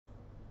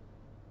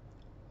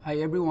Hi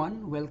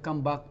everyone,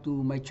 welcome back to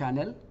my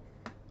channel.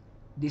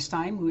 This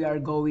time we are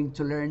going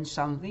to learn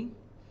something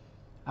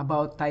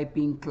about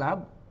typing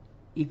club.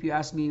 If you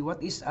ask me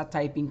what is a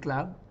typing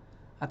club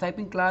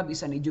is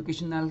an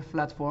educational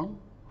platform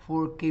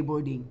for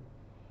keyboarding.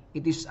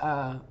 It is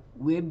a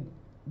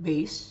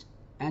web-based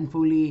and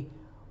fully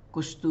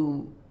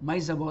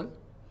customizable,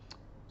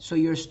 so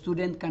your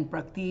student can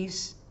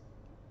practice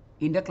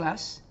in the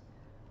class,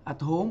 at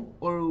home,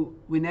 or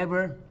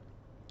whenever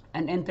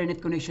an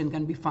internet connection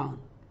can be found.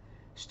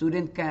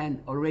 Student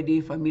can already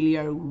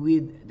familiar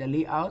with the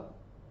layout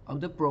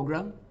of the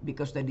program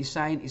because the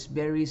design is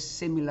very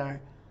similar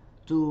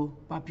to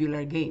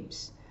popular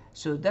games.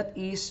 So that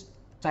is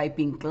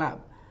typing club.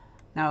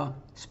 Now,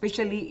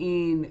 especially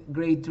in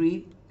grade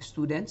 3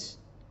 students,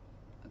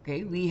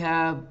 okay, we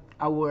have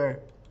our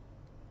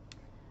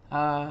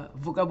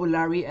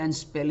vocabulary and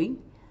spelling.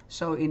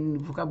 So in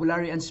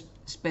vocabulary and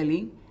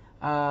spelling,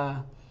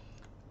 our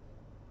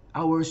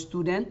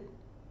student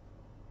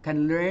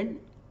can learn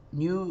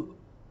new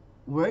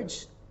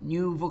words,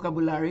 new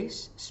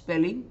vocabularies,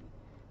 spelling.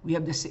 We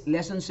have the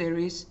lesson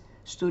series.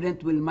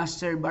 Student will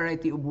master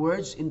variety of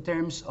words in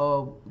terms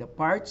of the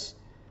parts,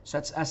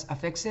 such as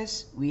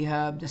affixes. We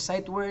have the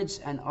sight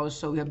words, and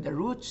also we have the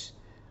roots,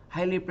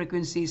 highly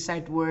frequency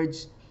sight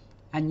words,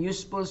 and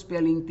useful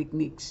spelling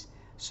techniques.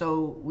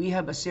 So we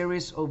have a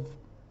series of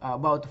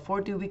about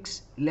 40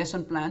 weeks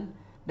lesson plan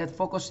that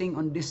focusing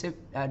on this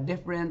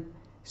different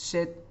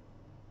set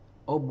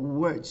of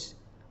words,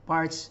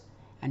 parts,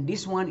 and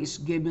this one is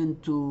given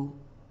to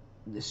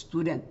the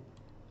student.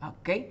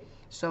 Okay,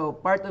 so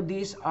part of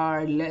these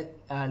are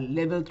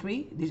level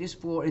 3. This is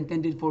for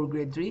intended for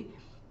grade 3,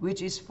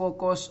 which is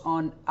focused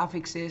on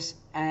affixes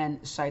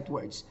and sight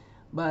words.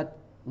 But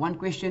one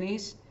question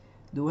is,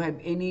 do we have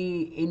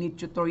any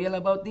tutorial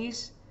about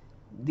this?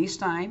 This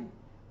time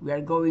we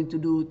are going to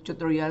do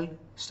tutorial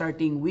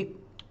starting week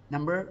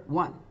number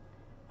 1.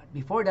 But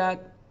before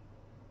that,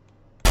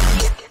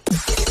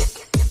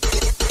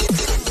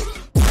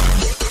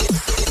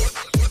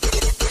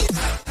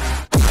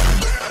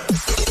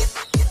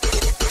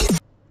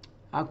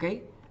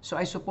 okay, so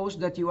I suppose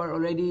that you are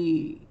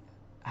already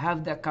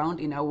have the account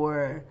in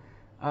our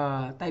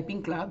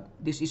typing club.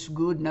 This is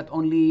good not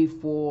only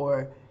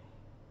for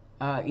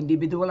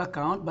individual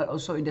account but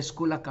also in the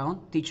school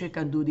account. Teacher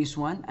can do this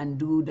one and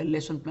do the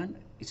lesson plan.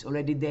 It's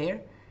already there,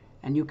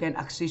 and you can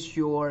assist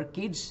your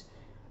kids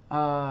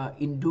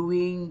in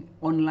doing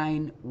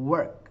online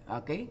work.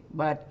 Okay,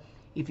 but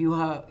if you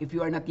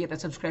are not yet a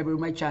subscriber of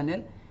my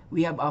channel,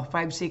 we have a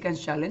 5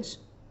 seconds challenge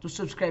to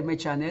subscribe my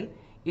channel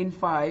in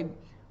 5,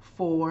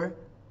 4,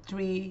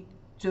 3,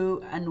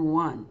 2, and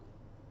 1.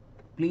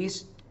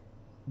 Please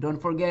don't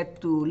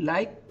forget to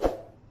like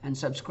and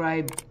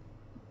subscribe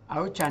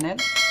our channel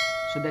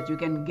so that you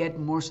can get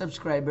more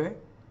subscriber.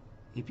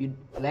 If you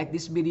like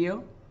this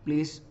video,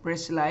 please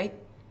press like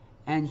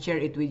and share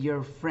it with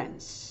your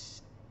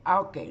friends.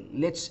 Okay,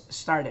 let's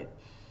start it.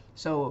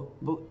 So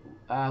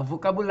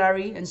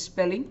vocabulary and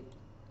spelling.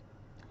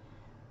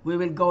 We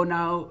will go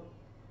now.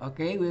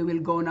 Okay, we will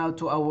go now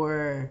to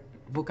our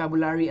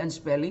vocabulary and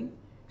spelling.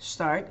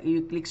 Start,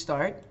 you click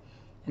start,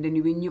 and then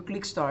when you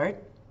click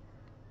start,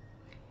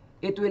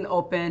 it will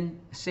open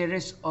a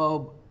series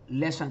of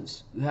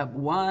lessons. You have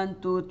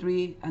 1, 2,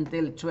 3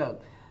 until 12.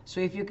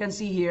 So if you can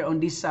see here on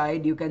this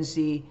side, you can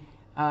see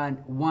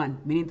 1,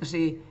 meaning to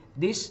say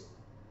this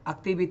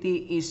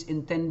activity is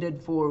intended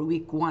for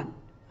week 1.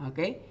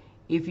 Okay,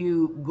 if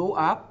you go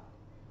up,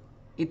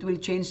 it will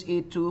change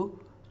it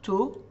to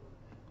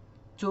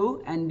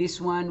 2, and this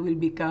one will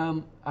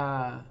become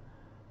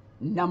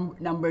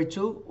number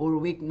 2 or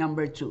week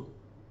number 2.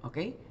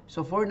 Okay,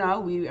 so for now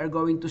we are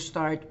going to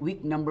start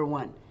week number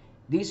 1.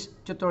 This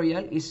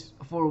tutorial is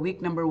for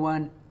week number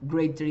 1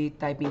 grade 3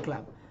 typing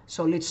club.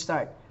 So let's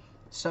start.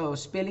 So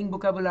spelling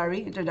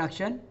vocabulary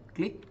introduction,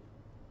 click.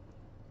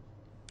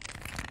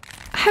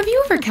 Have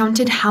you ever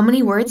counted how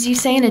many words you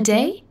say in a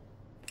day?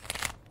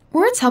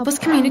 Words help us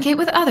communicate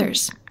with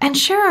others and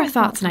share our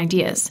thoughts and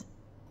ideas.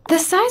 The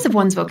size of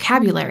one's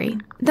vocabulary,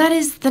 that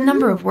is, the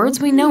number of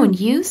words we know and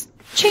use,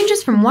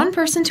 changes from one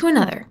person to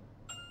another.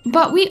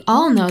 But we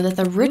all know that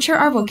the richer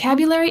our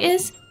vocabulary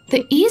is,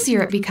 the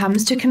easier it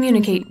becomes to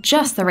communicate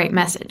just the right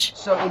message.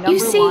 So in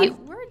number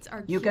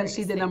 1, you can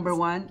see the number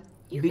 1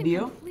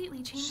 video.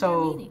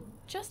 So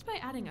just by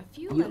adding a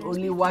few you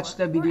only watch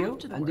the video,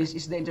 and this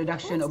is the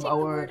introduction of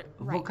our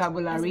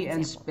vocabulary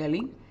and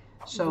spelling.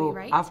 So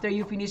after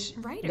you finish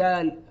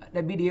the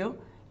video,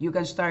 you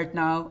can start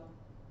now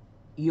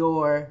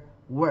your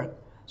work.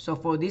 So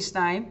for this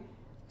time,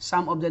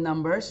 some of the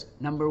numbers,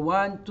 number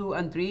 1, 2,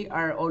 and 3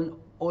 are on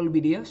all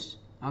videos.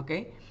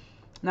 Okay,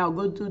 now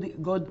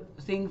good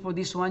thing for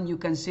this one, you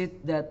can see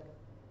that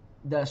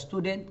the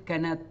student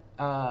cannot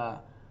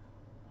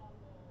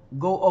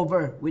go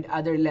over with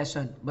other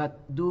lesson,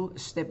 but do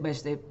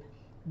step-by-step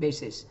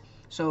basis.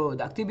 So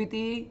the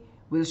activity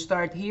will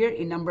start here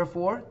in number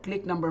 4.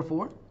 Click number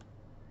 4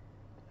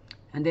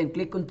 and then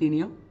click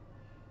continue.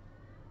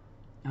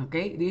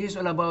 Okay, this is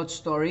all about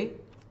story.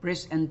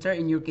 Press enter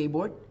in your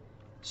keyboard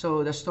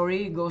So the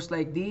story goes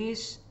like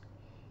this.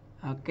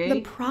 Okay.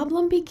 The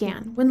problem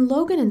began when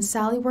Logan and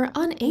Sally were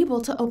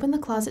unable to open the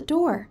closet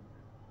door.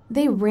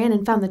 They ran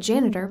and found the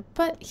janitor,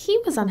 but he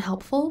was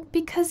unhelpful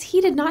because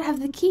he did not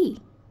have the key.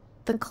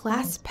 The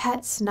class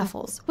pet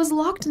Snuffles was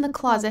locked in the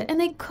closet and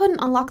they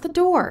couldn't unlock the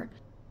door.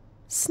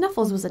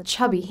 Snuffles was a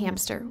chubby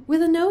hamster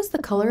with a nose the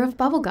color of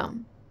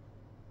bubblegum.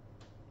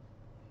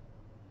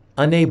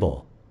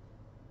 Unable.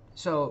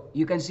 So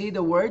you can see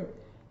the word,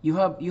 you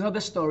have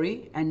a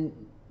story, and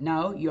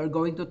now you are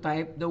going to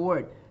type the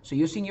word. So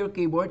using your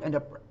keyboard and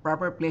the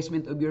proper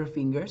placement of your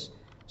fingers.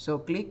 So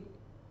click,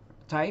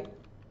 type.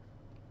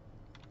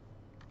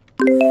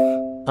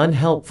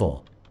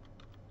 Unhelpful.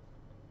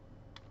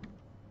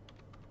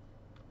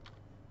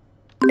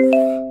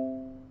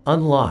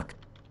 Unlock.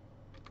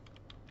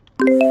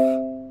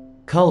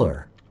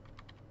 Color.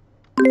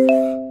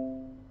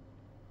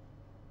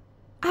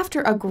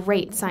 After a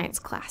great science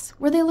class,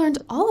 where they learned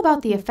all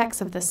about the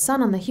effects of the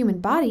sun on the human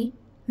body,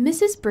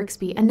 Mrs.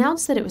 Brixby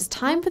announced that it was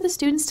time for the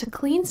students to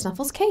clean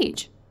Snuffles'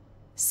 cage.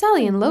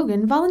 Sally and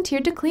Logan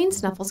volunteered to clean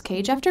Snuffles'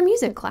 cage after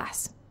music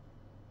class.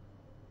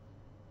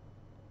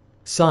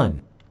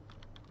 Sun.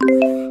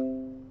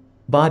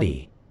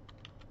 Body.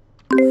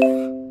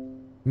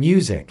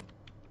 Music.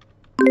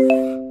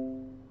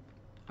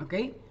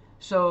 Okay,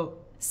 so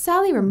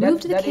Sally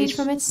removed the that cage is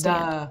from its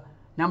stand.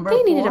 number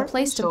They needed a 4.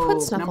 place to So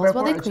put Snuffles number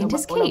while they 4 is cleaned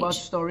his all about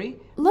cage. story.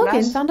 Logan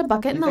Plus, found a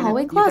bucket in you the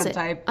hallway you closet,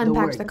 type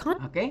unpacked the word.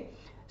 Okay,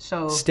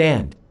 so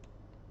Stand.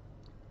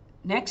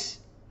 next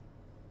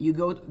you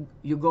go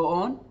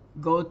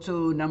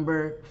to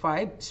number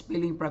 5,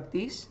 spelling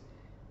practice.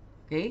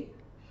 Okay,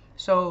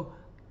 so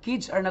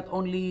kids are not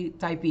only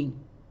typing,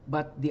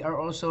 but they are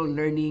also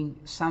learning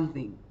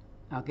something,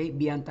 okay,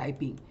 beyond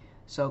typing.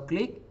 So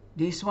click,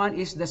 this one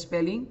is the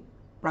spelling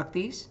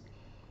practice.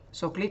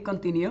 So click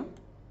continue.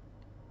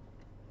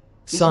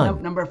 This Sun.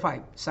 is number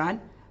 5,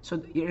 sun.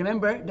 So you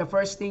remember, the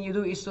first thing you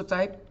do is to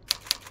type,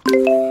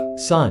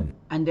 Sun.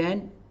 and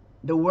then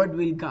the word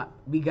will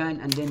begin,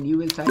 and then you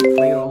will type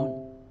by your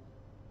own.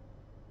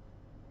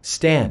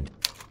 Stand.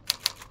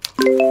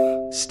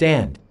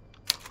 Stand.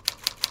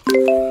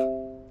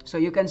 So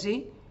you can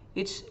see,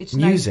 it's Music.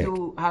 nice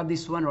to have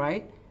this one,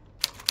 right?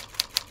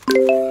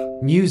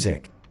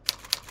 Music.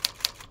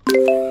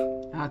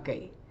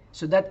 Okay,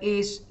 so that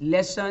is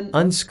lesson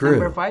Unscrew.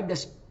 number 5,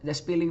 the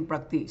spelling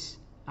practice.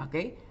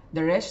 Okay,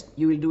 the rest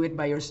you will do it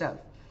by yourself.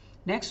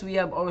 Next, we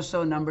have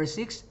also number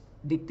 6,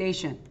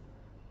 dictation.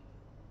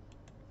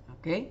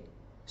 Okay,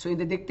 so in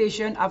the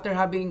dictation, after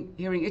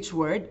hearing each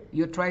word,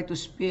 you try to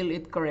spell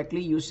it correctly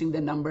using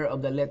the number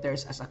of the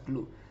letters as a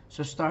clue.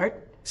 So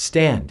start.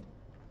 Stand.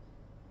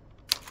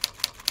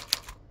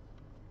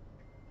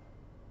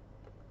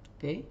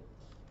 Okay.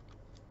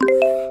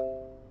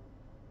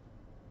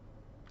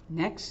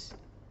 Next,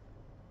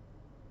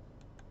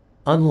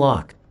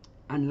 Unlock.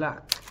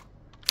 unlock.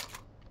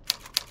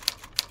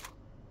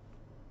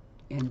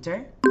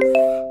 Enter.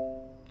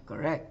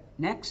 Correct.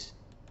 Next,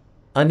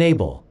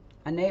 Unable.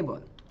 enable.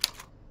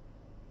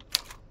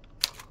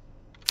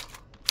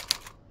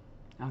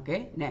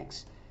 Okay,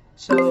 next.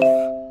 So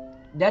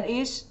that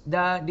is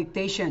the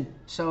dictation.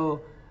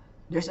 So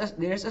there's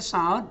a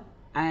sound,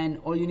 and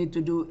all you need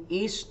to do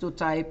is to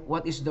type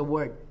what is the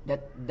word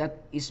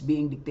that is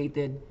being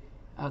dictated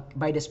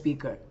by the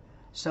speaker.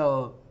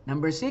 So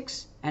number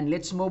 6, and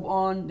let's move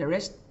on. The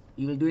rest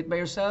you will do it by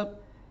yourself.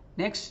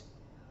 Next.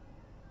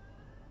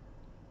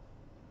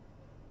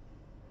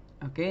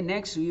 Okay,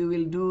 next you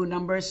will do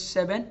number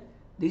 7.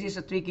 This is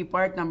a tricky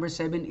part. Number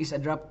 7 is a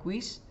drop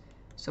quiz.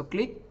 So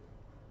click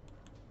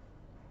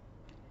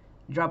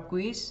drop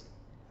quiz.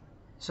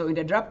 So in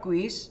the drop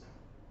quiz,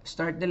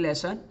 start the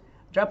lesson.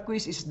 Drop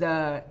quiz is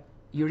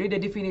you read the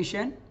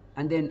definition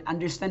and then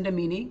understand the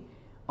meaning.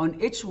 On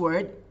each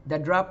word,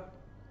 drop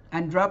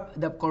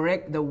the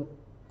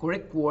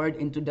correct word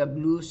into the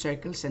blue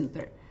circle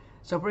center.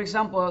 So for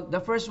example, the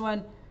first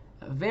one,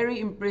 very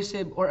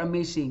impressive or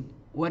amazing.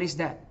 What is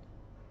that?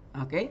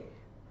 Okay,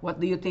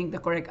 what do you think the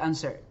correct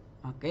answer?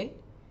 Okay,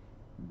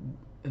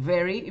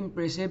 very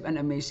impressive and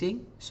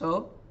amazing.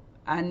 So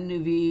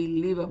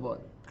unbelievable.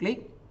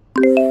 Click.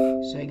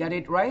 So I got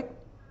it right.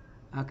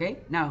 Okay,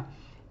 now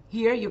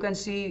here you can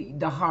see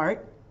the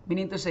heart,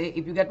 meaning to say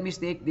if you get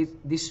mistake,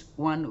 this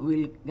one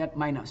will get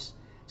minus.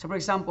 So for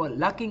example,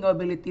 lacking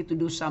ability to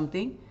do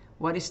something,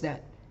 what is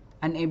that?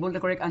 Unable. The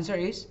correct answer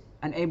is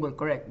unable,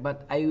 correct.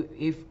 But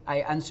if I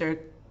answer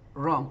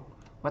wrong,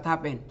 what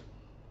happened?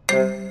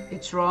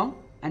 It's wrong,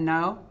 and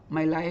now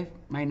my life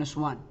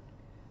 -1.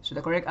 So the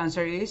correct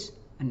answer is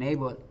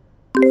unable.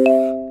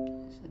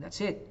 So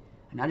that's it.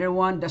 Another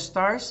one, the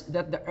stars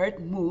that the earth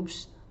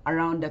moves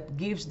around that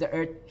gives the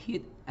earth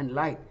heat and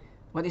light.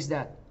 What is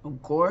that? Of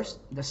course,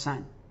 the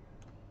sun.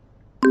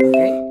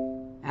 Okay?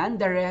 And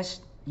the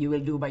rest you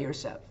will do by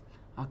yourself.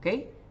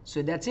 Okay?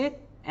 So that's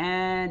it.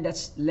 And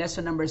that's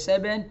lesson number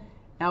 7.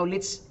 Now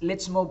let's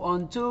move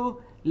on to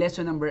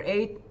lesson number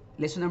 8.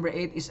 Lesson number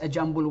 8 is a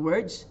jumble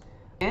words.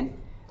 And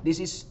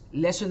this is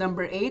lesson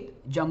number 8,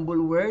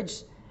 jumble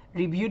words.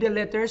 Review the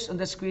letters on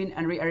the screen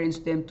and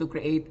rearrange them to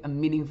create a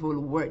meaningful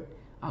word.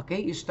 Okay,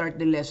 you start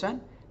the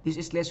lesson. This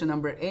is lesson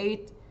number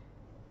 8.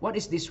 What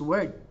is this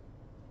word?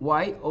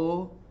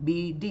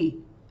 Y-O-B-D.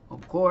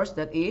 Of course,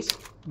 that is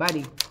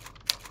body.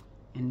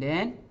 And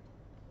then,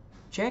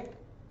 check.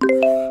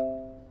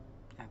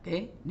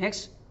 Okay,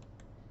 next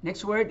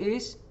word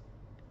is,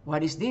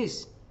 what is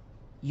this?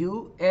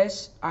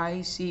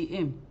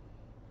 U-S-I-C-M.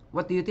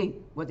 What do you think?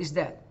 What is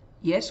that?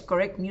 Yes,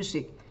 correct,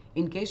 music.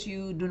 In case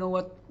you do know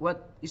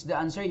what is the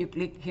answer, you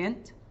click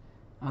hint.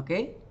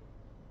 Okay,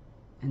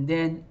 and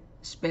then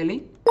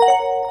spelling.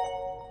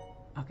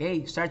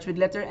 Okay, starts with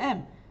letter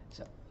M.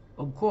 So,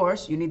 of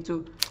course, you need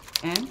to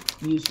M,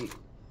 music.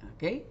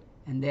 Okay,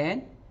 and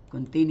then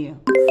continue.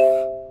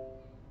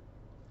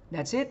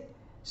 That's it.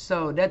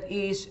 So that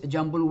is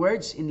jumble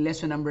words in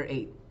lesson number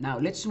 8. Now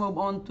let's move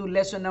on to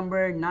lesson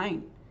number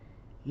 9.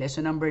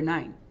 Lesson number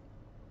 9.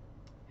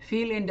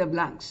 Fill in the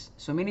blanks.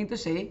 So meaning to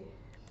say,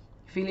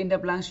 fill in the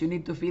blanks, you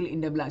need to fill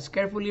in the blanks.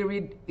 Carefully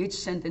read each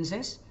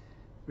sentence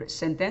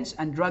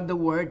and drag the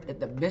word that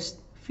the best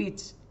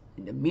fits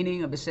in the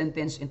meaning of the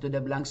sentence into the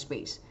blank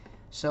space.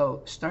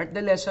 So start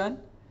the lesson.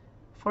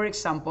 For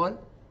example,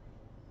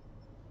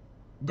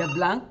 the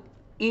blank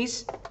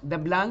is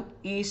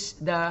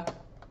the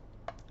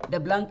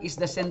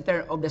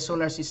center of the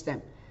solar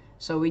system.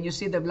 So when you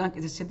see the blank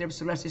is the center of the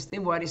solar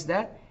system, what is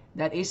that?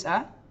 That is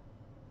a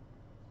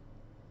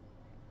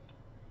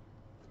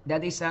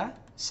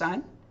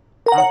sun.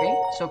 Okay,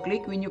 so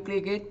when you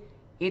click it,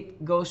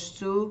 it goes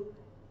to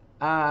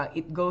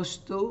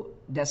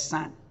the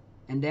sun,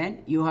 and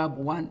then you have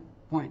 1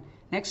 point.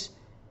 Next,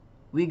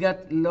 we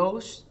got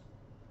lost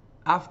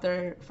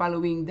after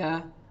following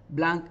the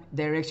blank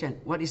direction.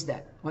 What is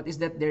that? What is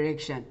that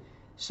direction?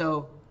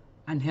 So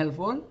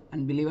unhelpful,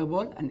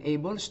 unbelievable,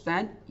 unable,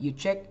 stand. You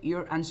check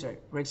your answer.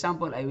 For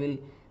example, I will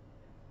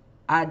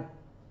add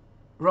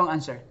wrong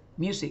answer.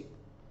 Music.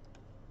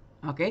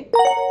 Okay.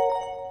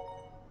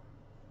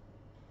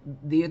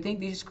 Do you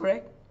think this is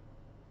correct?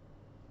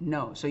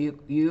 No. So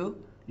you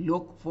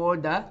look for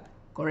the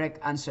correct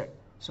answer.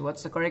 So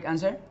what's the correct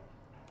answer?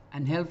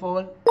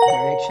 Unhelpful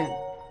direction.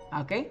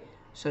 Okay.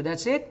 So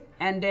that's it.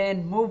 And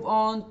then move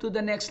on to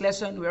the next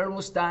lesson. We're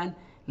almost done.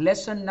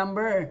 Lesson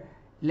number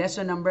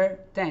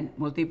 10,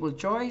 multiple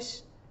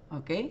choice.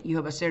 Okay, you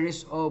have a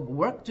series of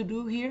work to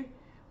do here.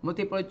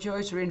 Multiple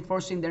choice,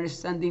 reinforcing the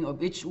understanding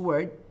of each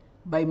word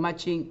by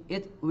matching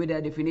it with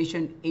a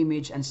definition,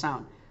 image, and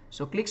sound.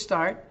 So click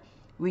start.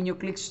 When you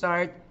click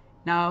start,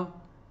 now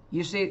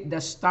you see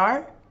the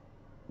star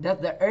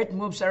that the earth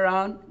moves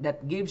around,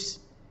 that gives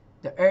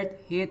the earth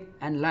heat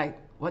and light.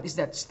 What is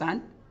that?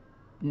 Stand?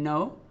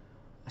 No.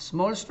 A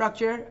small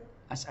structure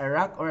as a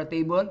rock or a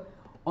table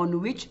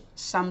on which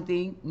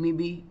something may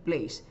be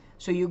placed.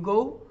 So you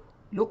go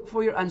look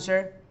for your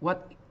answer.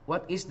 What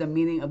is the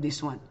meaning of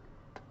this one?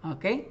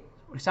 Okay.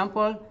 For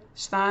example,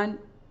 stand,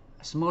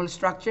 a small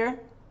structure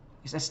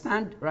is a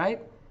stand,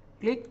 right?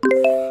 Click,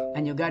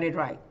 and you got it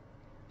right.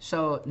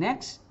 So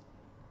next,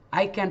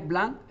 I can't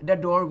blank the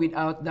door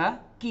without the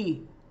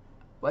key.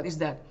 What is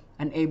that?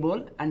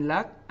 Unable,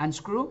 unlock,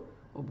 unscrew.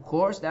 Of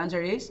course, the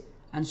answer is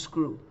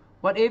unscrew.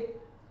 What if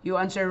you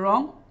answer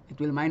wrong? It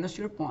will minus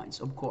your points,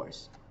 of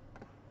course.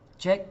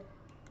 Check.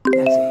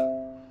 That's it.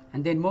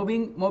 And then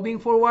moving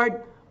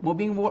forward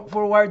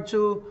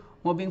to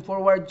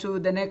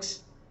the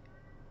next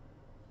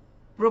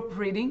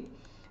proofreading.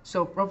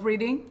 So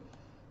proofreading,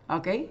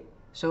 okay.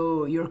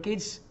 So your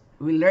kids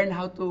will learn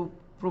how to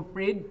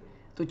proofread,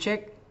 to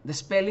check the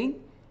spelling,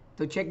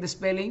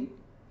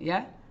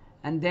 yeah.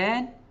 And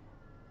then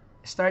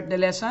start the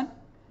lesson.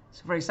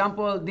 So for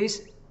example,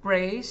 this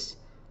phrase,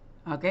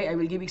 okay, I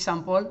will give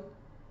example.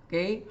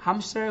 Okay,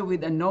 hamster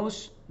with a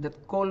nose that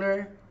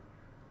color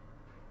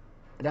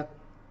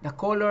the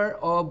color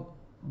of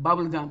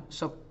bubblegum.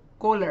 So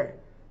color,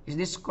 is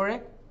this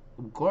correct?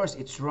 Of course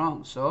it's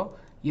wrong. So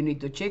you need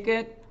to check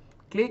it,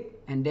 click,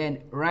 and then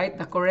write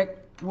the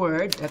correct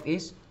word, that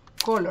is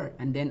color,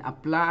 and then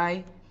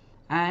apply,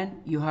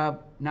 and you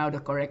have now the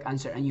correct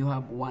answer, and you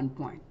have 1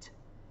 point.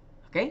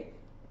 Okay,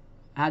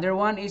 another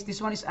one is,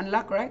 this one is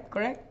unlock, right?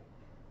 Correct.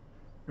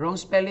 Wrong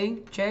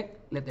spelling, check,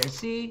 letter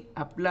C,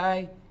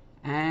 apply,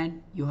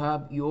 and you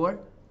have your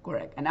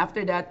correct. And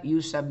after that,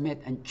 you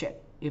submit and check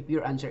if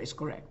your answer is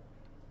correct.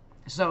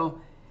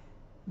 So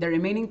the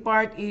remaining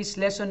part is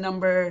lesson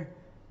number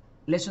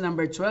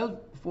 12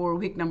 for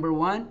week number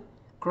 1,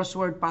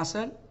 crossword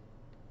puzzle.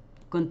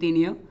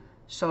 Continue.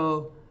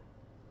 So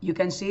you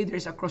can see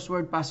there's a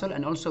crossword puzzle,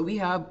 and also we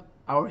have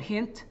our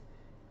hint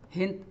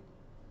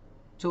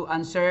to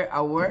answer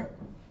our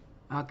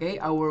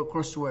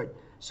crossword.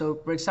 So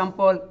for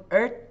example,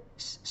 earth,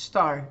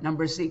 star,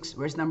 number 6.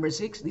 Where's number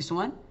 6? This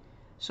one.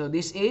 So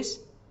this is,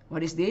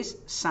 what is this?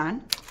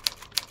 Sun.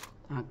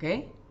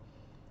 Okay.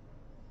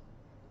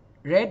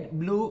 Red,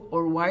 blue,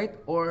 or white,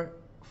 or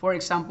for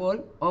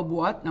example, of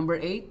what? Number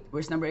 8.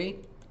 Where's number 8?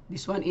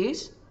 This one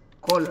is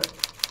color.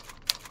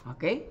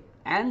 Okay.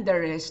 And the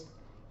rest,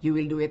 you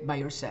will do it by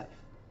yourself.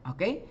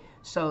 Okay.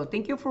 So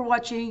thank you for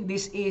watching.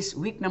 This is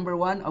week number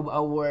 1 of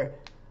our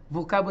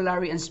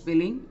vocabulary and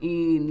spelling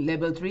in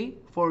level 3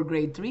 for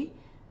grade 3.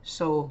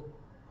 So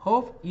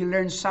hope you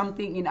learned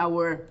something in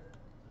our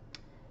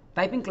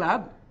typing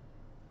club.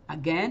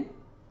 Again,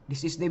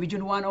 this is David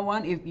June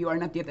 101. If you are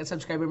not yet a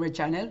subscriber to my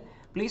channel,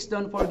 please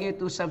don't forget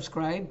to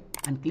subscribe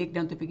and click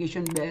the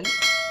notification bell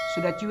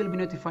so that you will be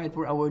notified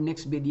for our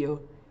next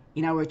video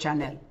in our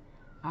channel.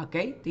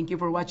 Okay, thank you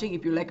for watching.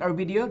 If you like our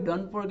video,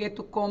 don't forget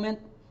to comment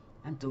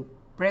and to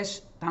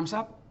press thumbs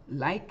up,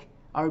 like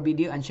our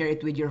video, and share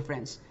it with your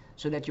friends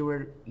so that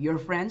your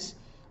friends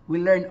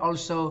will learn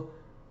also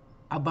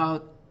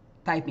about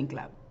typing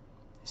club.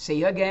 See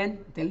you again.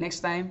 Until next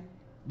time,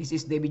 this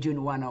is David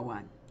June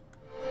 101.